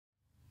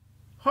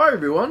Hi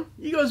everyone,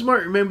 you guys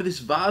might remember this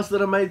vase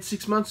that I made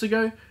 6 months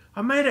ago.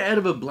 I made it out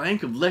of a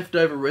blank of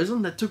leftover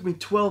resin that took me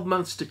 12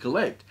 months to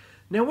collect.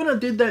 Now when I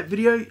did that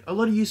video, a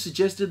lot of you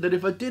suggested that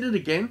if I did it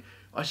again,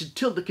 I should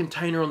tilt the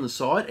container on the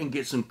side and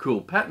get some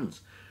cool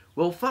patterns.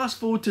 Well, fast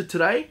forward to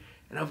today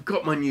and I've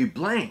got my new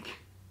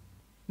blank.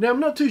 Now I'm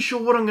not too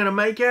sure what I'm going to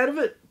make out of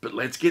it, but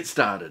let's get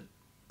started.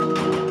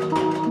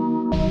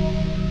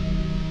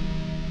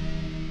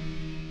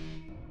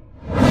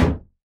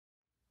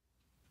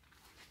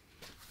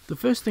 The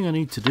first thing I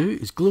need to do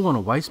is glue on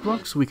a waste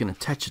block so we can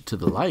attach it to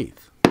the lathe.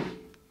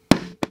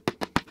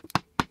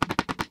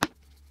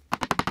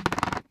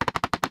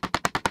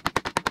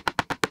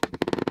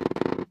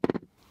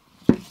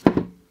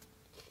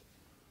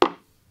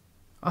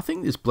 I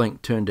think this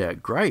blank turned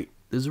out great.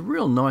 There's a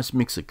real nice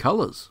mix of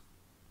colours.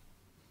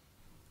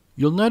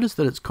 You'll notice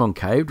that it's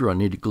concaved where I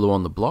need to glue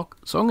on the block,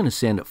 so I'm going to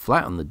sand it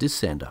flat on the disc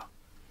sander.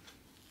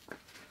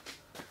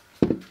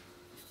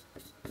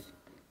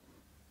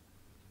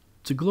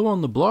 To glue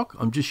on the block,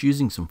 I'm just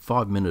using some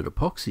 5-minute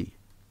epoxy.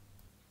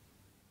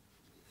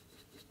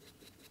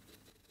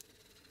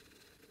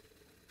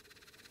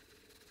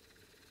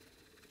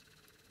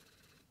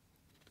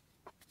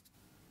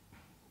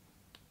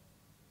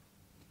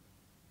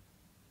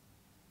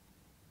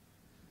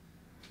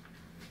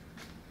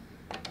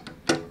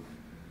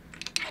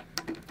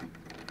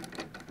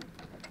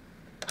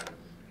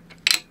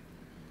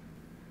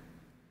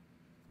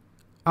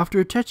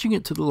 After attaching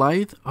it to the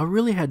lathe, I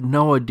really had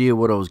no idea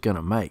what I was going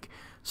to make,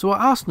 so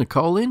I asked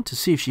Nicole in to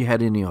see if she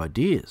had any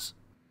ideas.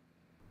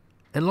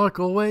 And like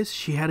always,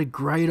 she had a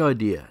great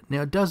idea.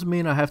 Now it does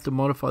mean I have to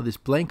modify this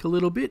blank a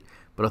little bit,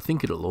 but I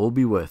think it'll all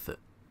be worth it.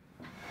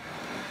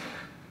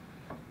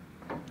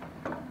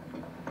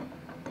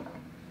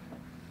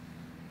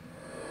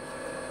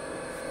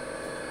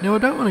 Now I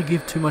don't want to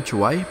give too much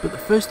away, but the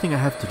first thing I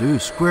have to do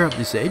is square up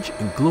this edge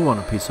and glue on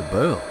a piece of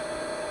burl.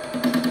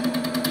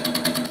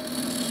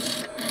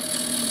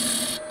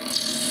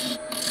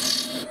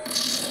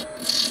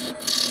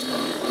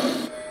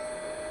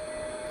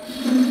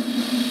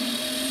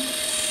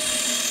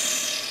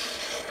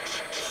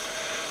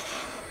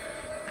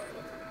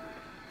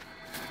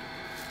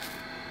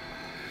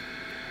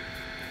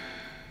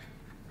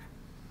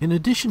 In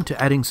addition to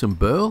adding some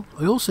burl,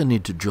 I also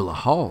need to drill a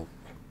hole.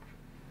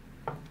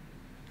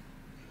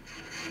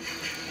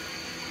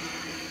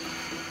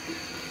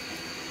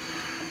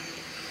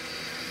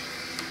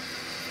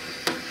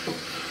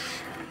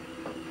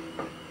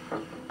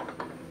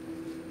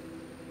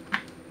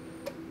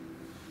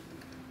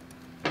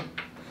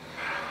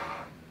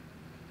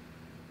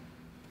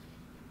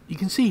 You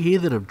can see here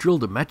that I've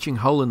drilled a matching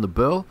hole in the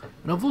burl,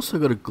 and I've also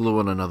got to glue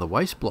on another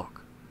waste block.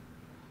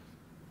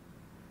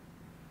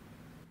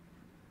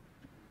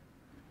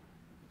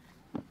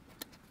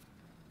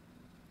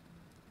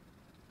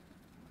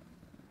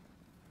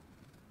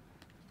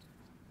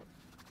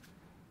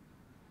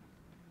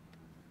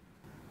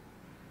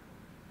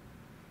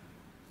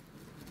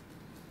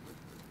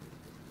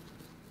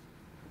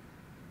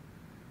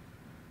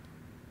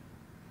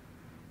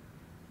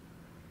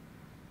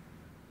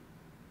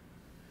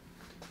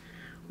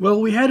 Well,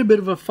 we had a bit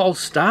of a false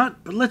start,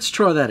 but let's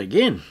try that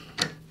again.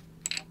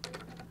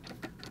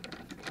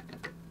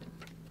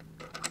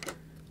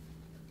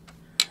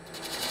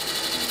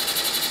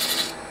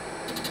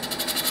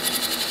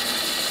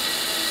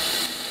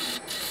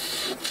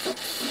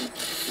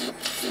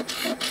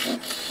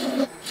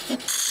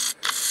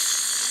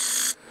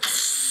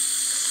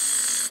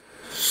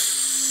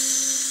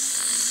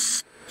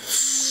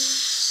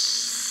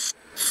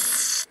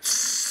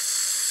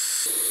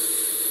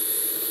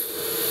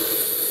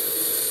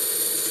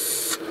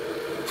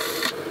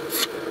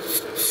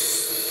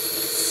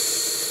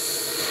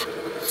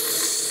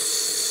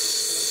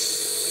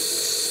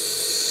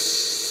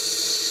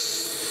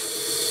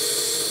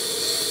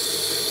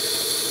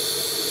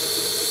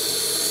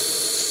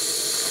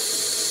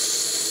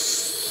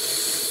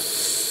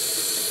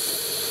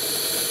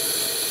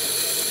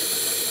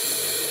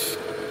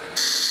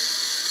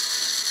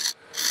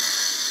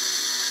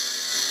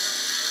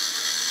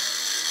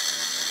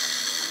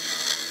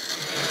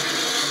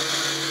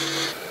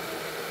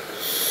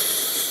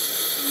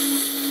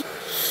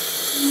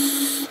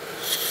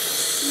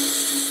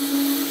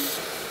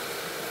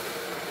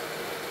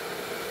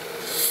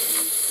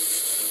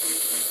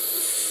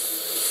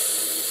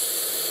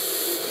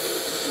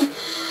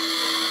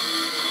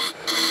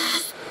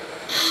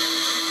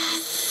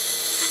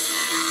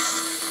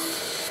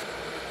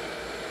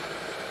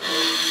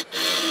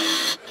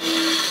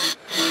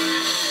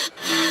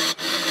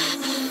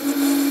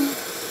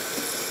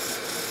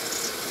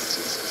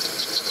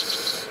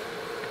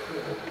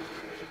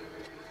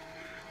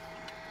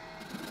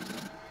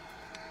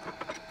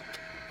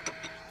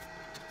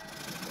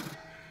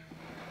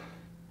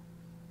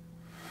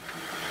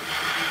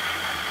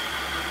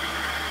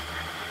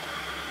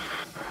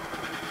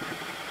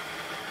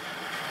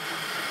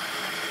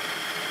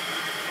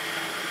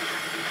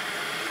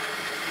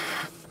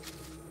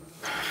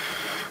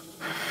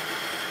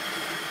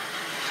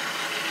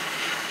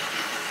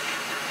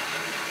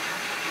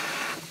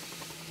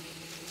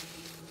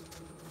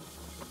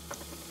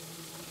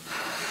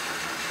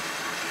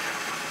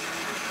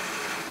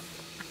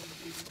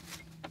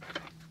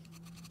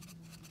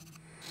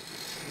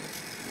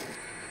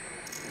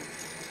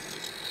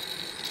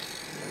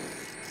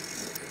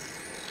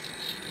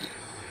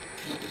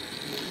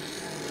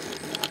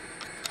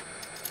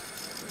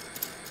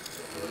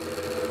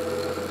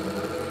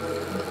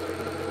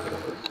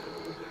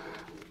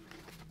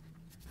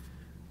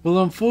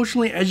 Well,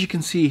 unfortunately, as you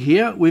can see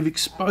here, we've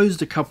exposed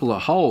a couple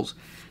of holes.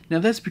 Now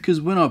that's because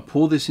when I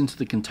pour this into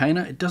the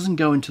container, it doesn't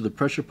go into the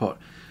pressure pot.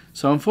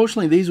 So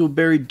unfortunately these were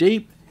buried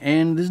deep,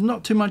 and there's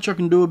not too much I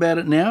can do about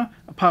it now,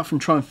 apart from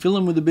try and fill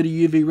them with a bit of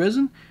UV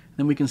resin,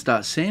 then we can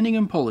start sanding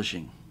and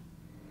polishing.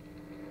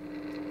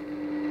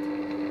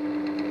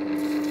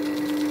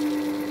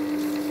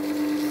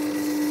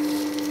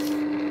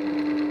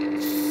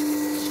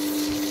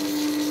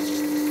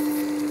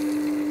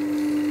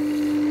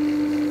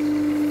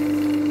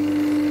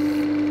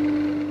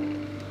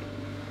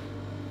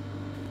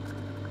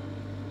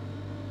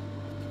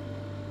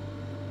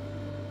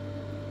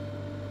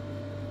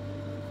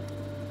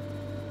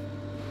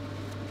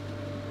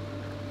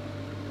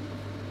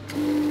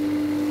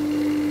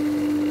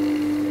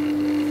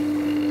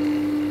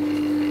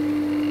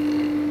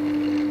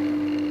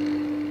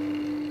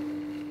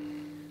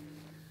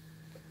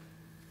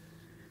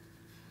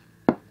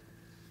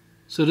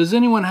 So does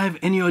anyone have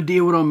any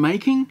idea what I'm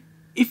making?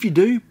 If you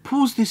do,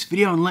 pause this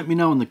video and let me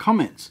know in the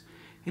comments.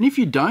 And if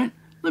you don't,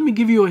 let me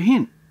give you a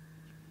hint.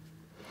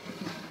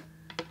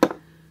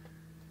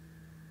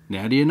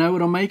 Now do you know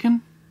what I'm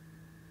making?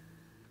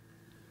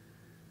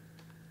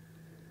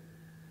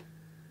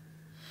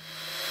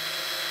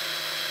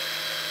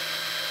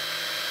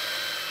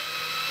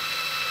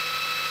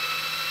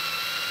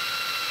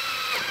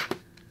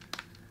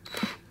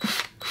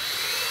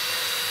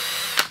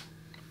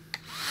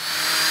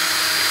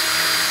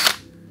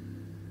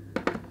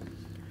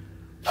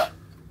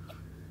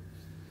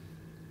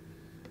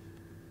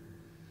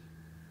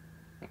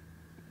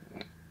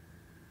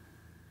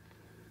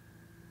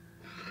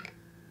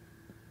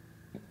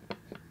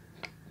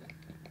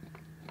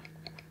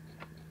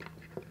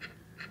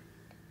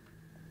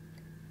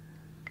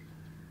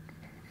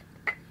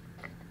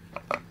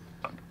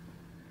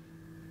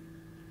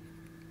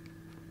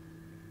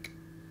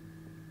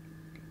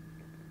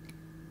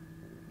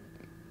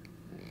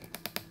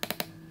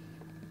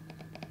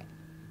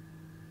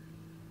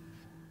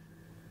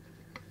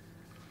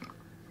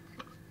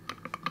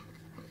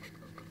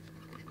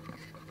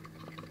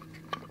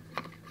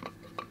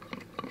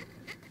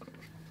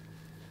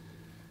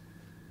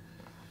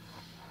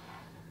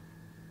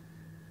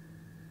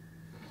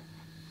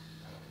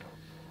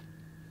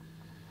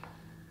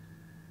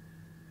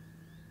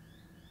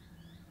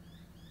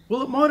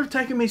 Well, it might have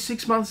taken me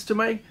 6 months to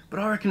make, but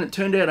I reckon it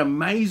turned out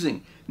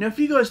amazing. Now, if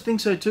you guys think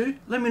so too,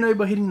 let me know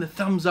by hitting the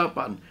thumbs up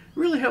button. It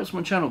really helps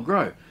my channel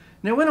grow.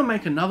 Now, when I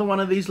make another one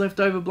of these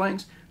leftover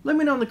blanks, let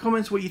me know in the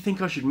comments what you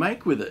think I should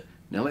make with it.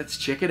 Now, let's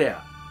check it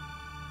out.